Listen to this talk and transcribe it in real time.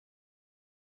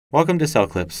Welcome to Cell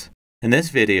Clips. In this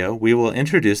video, we will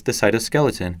introduce the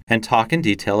cytoskeleton and talk in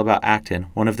detail about actin,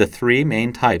 one of the three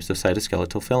main types of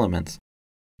cytoskeletal filaments.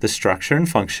 The structure and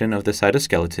function of the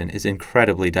cytoskeleton is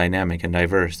incredibly dynamic and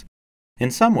diverse.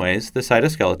 In some ways, the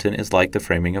cytoskeleton is like the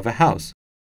framing of a house.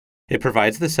 It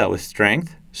provides the cell with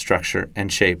strength, structure,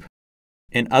 and shape.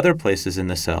 In other places in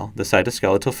the cell, the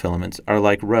cytoskeletal filaments are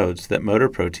like roads that motor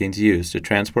proteins use to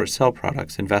transport cell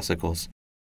products in vesicles.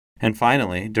 And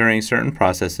finally, during certain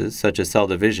processes, such as cell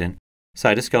division,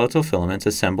 cytoskeletal filaments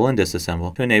assemble and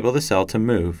disassemble to enable the cell to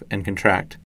move and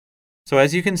contract. So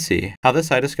as you can see, how the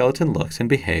cytoskeleton looks and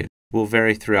behaves will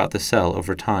vary throughout the cell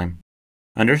over time.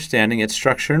 Understanding its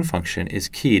structure and function is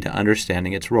key to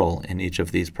understanding its role in each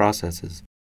of these processes.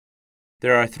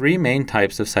 There are three main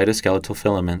types of cytoskeletal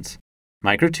filaments: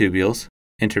 microtubules,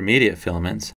 intermediate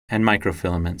filaments, and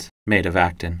microfilaments made of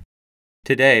actin.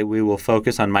 Today, we will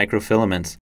focus on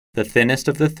microfilaments, the thinnest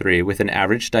of the three with an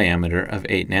average diameter of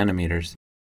 8 nanometers.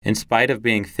 In spite of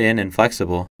being thin and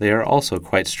flexible, they are also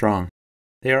quite strong.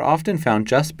 They are often found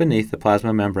just beneath the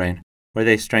plasma membrane, where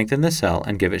they strengthen the cell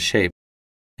and give it shape.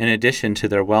 In addition to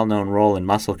their well-known role in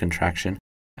muscle contraction,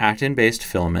 actin-based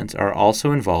filaments are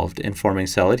also involved in forming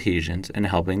cell adhesions and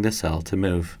helping the cell to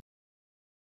move.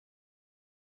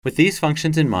 With these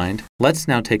functions in mind, let's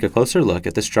now take a closer look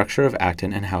at the structure of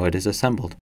actin and how it is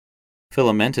assembled.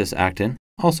 Filamentous actin,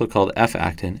 also called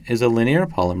F-actin, is a linear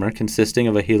polymer consisting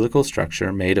of a helical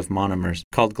structure made of monomers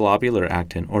called globular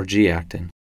actin or G-actin.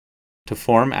 To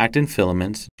form actin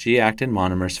filaments, G-actin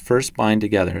monomers first bind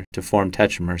together to form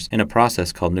tetramers in a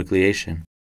process called nucleation.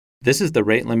 This is the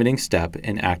rate-limiting step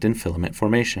in actin filament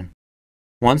formation.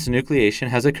 Once nucleation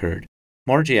has occurred,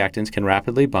 more G-actins can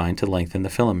rapidly bind to lengthen the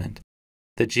filament.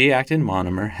 The G-actin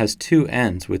monomer has two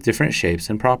ends with different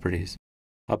shapes and properties: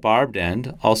 a barbed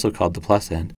end, also called the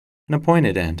plus end, and a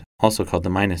pointed end, also called the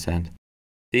minus end.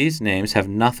 These names have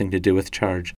nothing to do with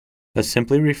charge, but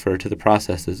simply refer to the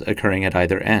processes occurring at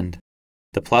either end.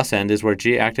 The plus end is where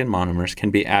G-actin monomers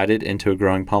can be added into a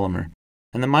growing polymer,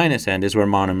 and the minus end is where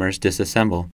monomers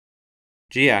disassemble.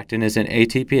 G-actin is an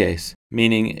ATPase,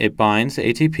 meaning it binds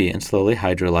ATP and slowly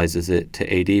hydrolyzes it to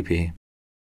ADP.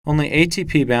 Only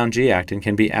ATP-bound G-actin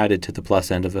can be added to the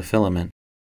plus end of a filament.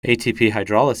 ATP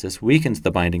hydrolysis weakens the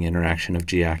binding interaction of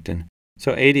G-actin,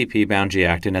 so ADP-bound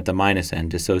G-actin at the minus end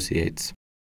dissociates.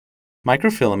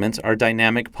 Microfilaments are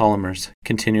dynamic polymers,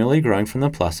 continually growing from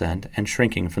the plus end and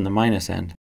shrinking from the minus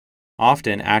end.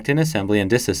 Often, actin assembly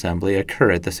and disassembly occur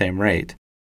at the same rate.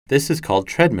 This is called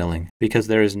treadmilling because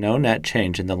there is no net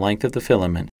change in the length of the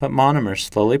filament, but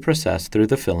monomers slowly process through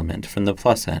the filament from the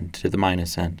plus end to the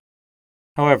minus end.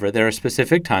 However, there are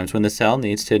specific times when the cell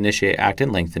needs to initiate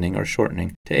actin lengthening or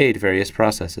shortening to aid various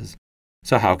processes.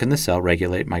 So how can the cell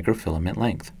regulate microfilament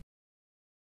length?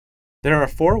 There are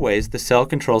 4 ways the cell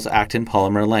controls actin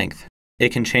polymer length.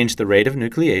 It can change the rate of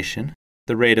nucleation,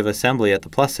 the rate of assembly at the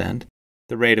plus end,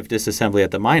 the rate of disassembly at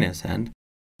the minus end,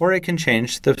 or it can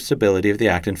change the stability of the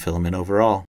actin filament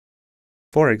overall.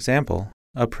 For example,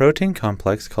 a protein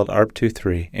complex called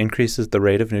ARP23 increases the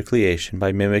rate of nucleation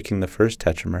by mimicking the first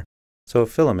tetramer, so a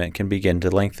filament can begin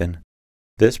to lengthen.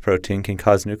 This protein can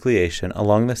cause nucleation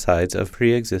along the sides of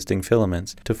pre-existing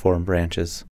filaments to form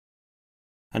branches.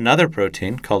 Another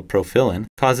protein, called profilin,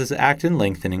 causes actin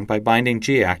lengthening by binding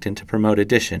G-actin to promote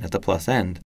addition at the plus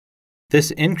end. This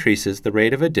increases the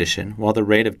rate of addition while the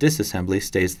rate of disassembly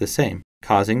stays the same,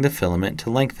 causing the filament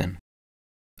to lengthen.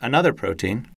 Another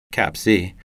protein,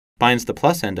 CAPZ, binds the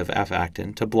plus end of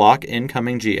F-actin to block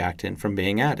incoming G-actin from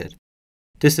being added.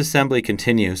 Disassembly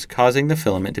continues, causing the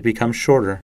filament to become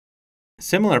shorter.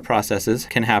 Similar processes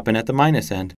can happen at the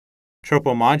minus end.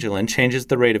 Tropomodulin changes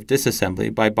the rate of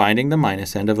disassembly by binding the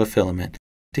minus end of a filament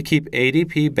to keep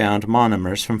ADP-bound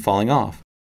monomers from falling off,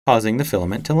 causing the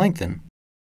filament to lengthen.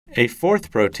 A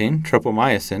fourth protein,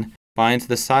 tropomyosin, binds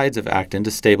the sides of actin to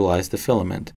stabilize the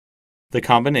filament. The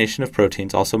combination of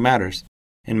proteins also matters.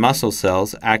 In muscle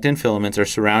cells, actin filaments are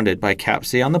surrounded by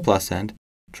CAPZ on the plus end,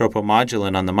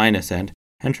 tropomodulin on the minus end,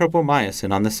 and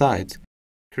tropomyosin on the sides,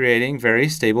 creating very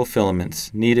stable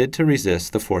filaments needed to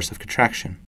resist the force of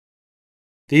contraction.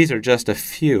 These are just a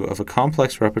few of a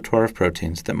complex repertoire of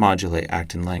proteins that modulate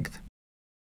actin length.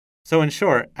 So in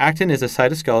short, actin is a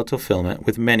cytoskeletal filament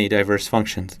with many diverse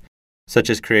functions, such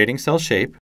as creating cell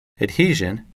shape,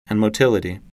 adhesion, and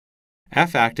motility.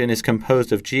 F-actin is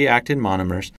composed of G-actin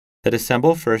monomers that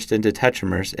assemble first into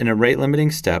tetramers in a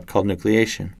rate-limiting step called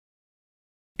nucleation.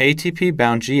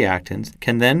 ATP-bound G-actins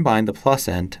can then bind the plus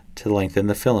end to lengthen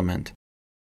the filament.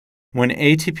 When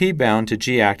ATP bound to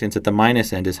G-actins at the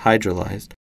minus end is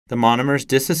hydrolyzed, the monomers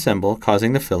disassemble,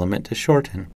 causing the filament to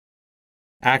shorten.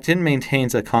 Actin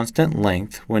maintains a constant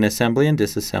length when assembly and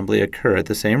disassembly occur at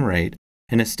the same rate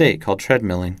in a state called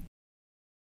treadmilling.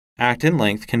 Actin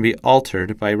length can be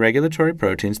altered by regulatory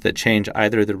proteins that change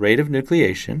either the rate of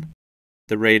nucleation,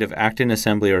 the rate of actin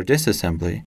assembly or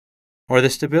disassembly, or the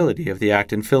stability of the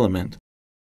actin filament.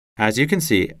 As you can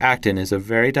see, actin is a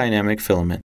very dynamic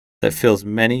filament that fills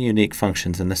many unique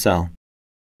functions in the cell.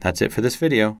 That's it for this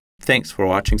video. Thanks for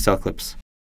watching Cell Clips.